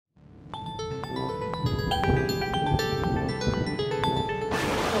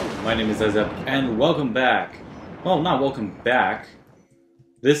My name is Izapc, and welcome back. Well, not welcome back.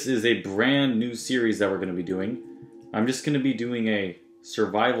 This is a brand new series that we're going to be doing. I'm just going to be doing a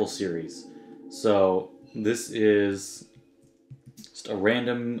survival series. So, this is just a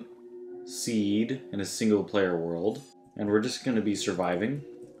random seed in a single player world. And we're just going to be surviving.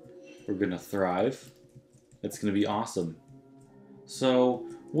 We're going to thrive. It's going to be awesome. So,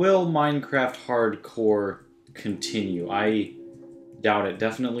 will Minecraft Hardcore continue? I doubt it.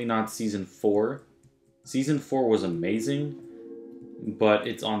 Definitely not Season 4. Season 4 was amazing, but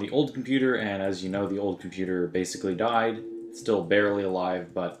it's on the old computer, and as you know, the old computer basically died. It's still barely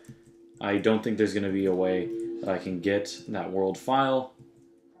alive, but I don't think there's going to be a way that I can get that world file.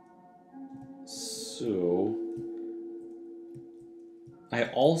 So, I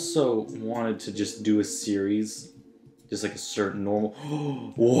also wanted to just do a series, just like a certain normal...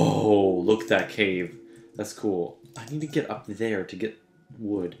 Whoa, look at that cave. That's cool. I need to get up there to get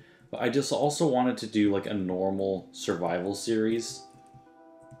wood. But I just also wanted to do like a normal survival series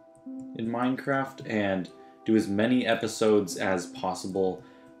in Minecraft and do as many episodes as possible.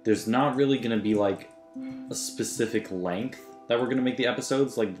 There's not really going to be like a specific length that we're going to make the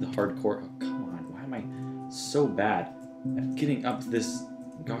episodes, like the hardcore... Oh, come on, why am I so bad at getting up this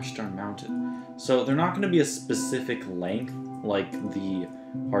gosh darn mountain? So they're not going to be a specific length like the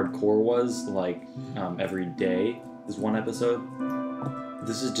hardcore was, like every day is one episode.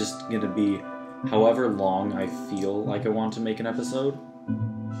 This is just going to be however long I feel like I want to make an episode.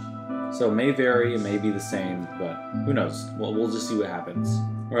 So it may vary, it may be the same, but who knows? Well, we'll just see what happens.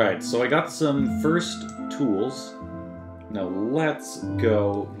 Alright, so I got some first tools. Now let's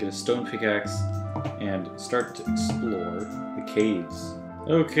go get a stone pickaxe and start to explore the caves.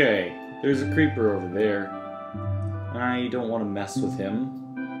 Okay, there's a creeper over there. I don't want to mess with him.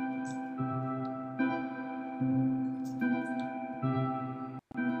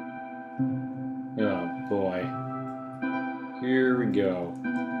 Oh boy. Here we go.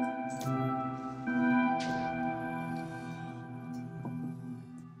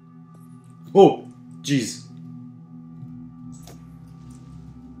 Oh, jeez.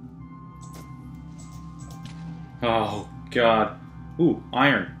 Oh, God. Ooh,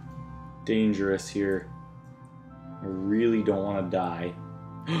 iron. Dangerous here. I really don't want to die.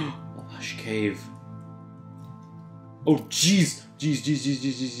 A lush cave. Oh, jeez.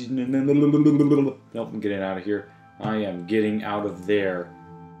 Jeez. Nope, I'm getting out of here. I am getting out of there.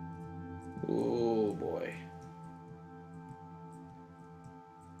 Oh, boy.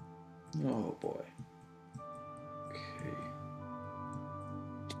 Oh, boy. Okay.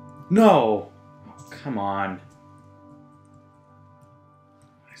 No! Oh, come on.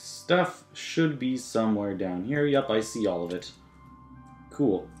 My stuff should be somewhere down here. Yep, I see all of it.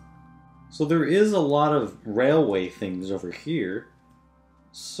 Cool. So there is a lot of railway things over here.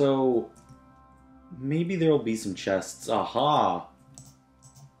 So maybe there will be some chests. Aha!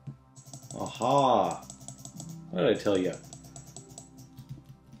 Aha! What did I tell you?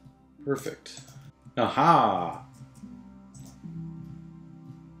 Perfect. Aha!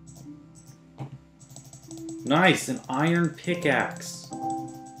 Nice! An iron pickaxe!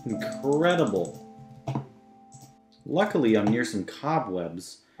 Incredible! Luckily, I'm near some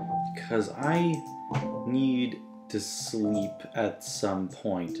cobwebs because I need to sleep at some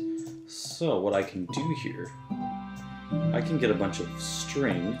point. So, what I can do here, I can get a bunch of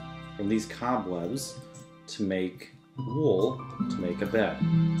string from these cobwebs to make wool to make a bed.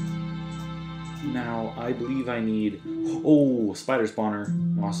 Now, I believe I need... Oh, spider spawner.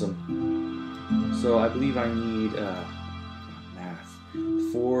 Awesome. So, I believe I need... math.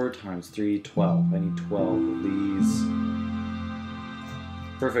 4 times 3, 12. I need 12 of these.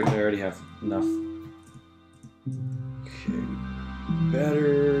 Perfect, I already have enough. Okay.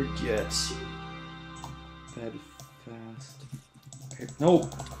 Better get... bed fast. Okay.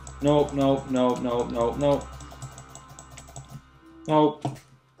 Nope.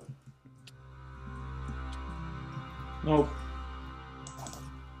 Nope.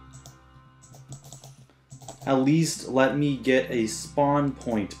 At least let me get a spawn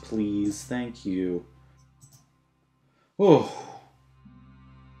point, please. Thank you. Oh.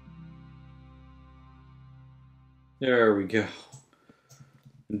 There we go.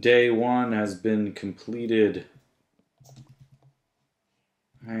 Day 1 has been completed.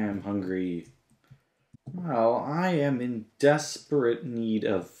 I am hungry. Well, I am in desperate need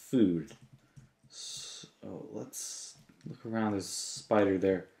of food. So let's look around. There's a spider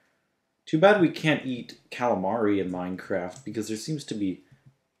there. Too bad we can't eat calamari in Minecraft because there seems to be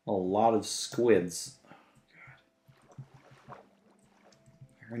a lot of squids. Oh, God.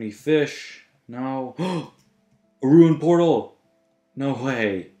 Are any fish? No. A ruined portal! No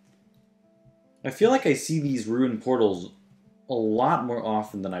way. I feel like I see these ruined portals a lot more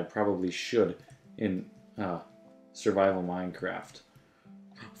often than I probably should in survival Minecraft.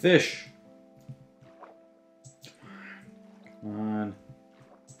 Fish! Come on.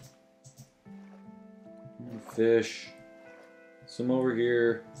 Fish. Swim over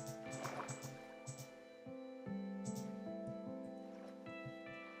here.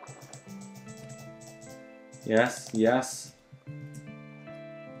 Yes, yes.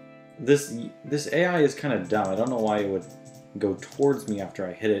 This AI is kind of dumb. I don't know why it would go towards me after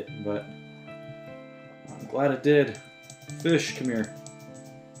I hit it, but I'm glad it did. Fish, come here.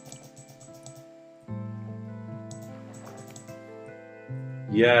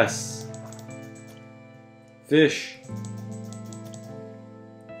 Yes. Fish.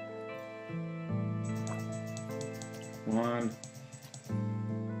 Come on.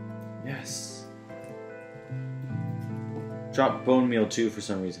 Yes. Drop bone meal too for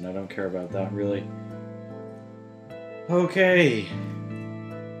some reason. I don't care about that really. Okay.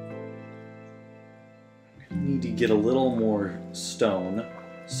 I need to get a little more stone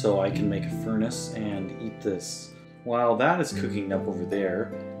so I can make a furnace and eat this. While that is cooking up over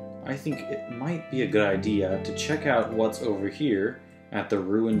there, I think it might be a good idea to check out what's over here at the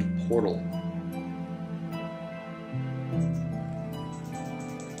ruined portal.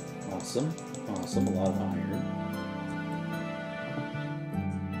 Awesome. Awesome. A lot of iron.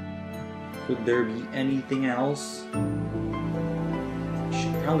 Could there be anything else? I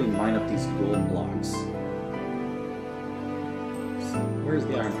should probably mine up these gold blocks. So where's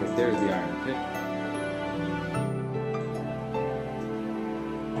the iron pit? There's the iron pit.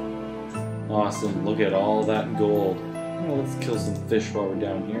 Awesome, look at all that gold. Oh, let's kill some fish while we're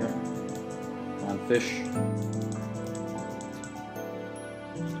down here. Come on, fish.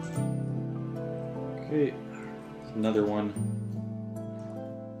 Okay, another one.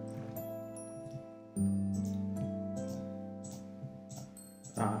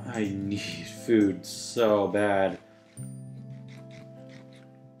 I need food so bad.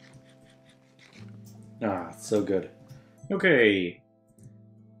 It's so good. Okay.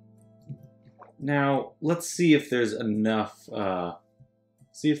 Now, let's see if there's enough,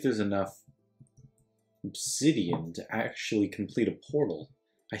 obsidian to actually complete a portal.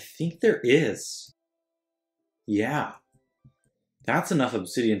 I think there is. Yeah. That's enough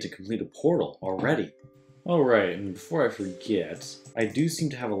obsidian to complete a portal already. Alright, and before I forget, I do seem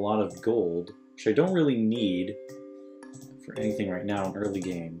to have a lot of gold, which I don't really need for anything right now in early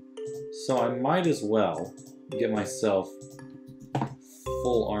game. So I might as well get myself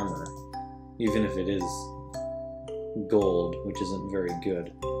full armor. Even if it is gold, which isn't very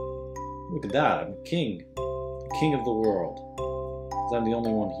good. Look at that, I'm king. King of the world. 'Cause I'm the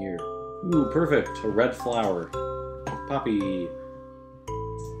only one here. Ooh, perfect, a red flower. Poppy.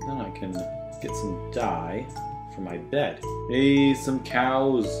 Then I can get some dye for my bed. Hey, some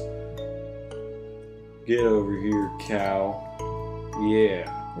cows. Get over here, cow.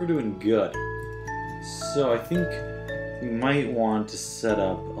 Yeah, we're doing good. So I think we might want to set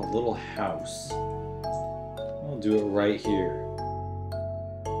up a little house. I'll do it right here.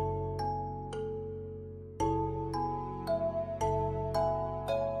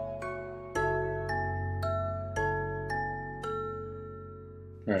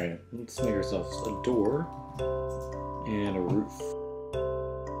 Alright, let's make ourselves a door and a roof.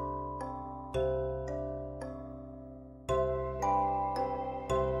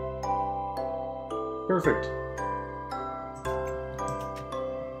 Perfect.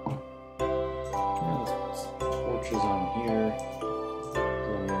 On here,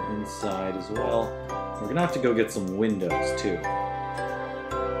 on the inside as well. We're gonna have to go get some windows too.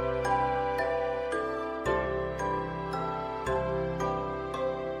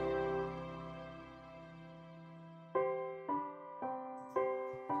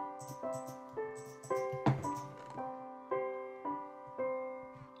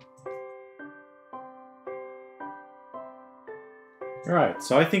 Alright,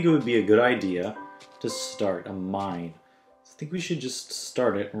 so I think it would be a good idea to start a mine. I think we should just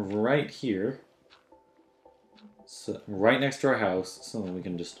start it right here. So, right next to our house, so that we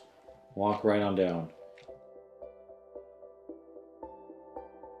can just walk right on down.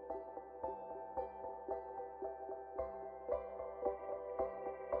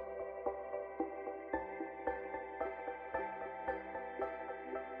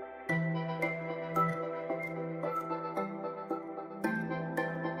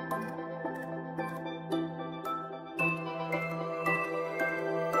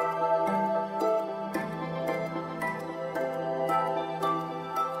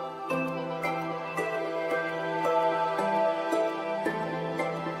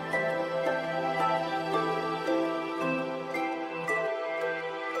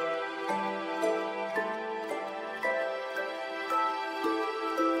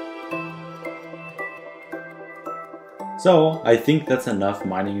 So I think that's enough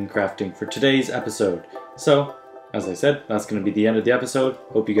mining and crafting for today's episode. So, as I said, that's going to be the end of the episode.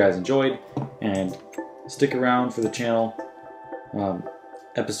 Hope you guys enjoyed, and stick around for the channel.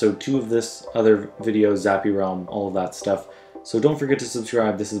 Episode 2 of this, other videos, Zappy Realm, all of that stuff. So don't forget to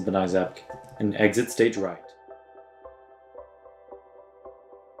subscribe. This has been Izapc, and exit stage right.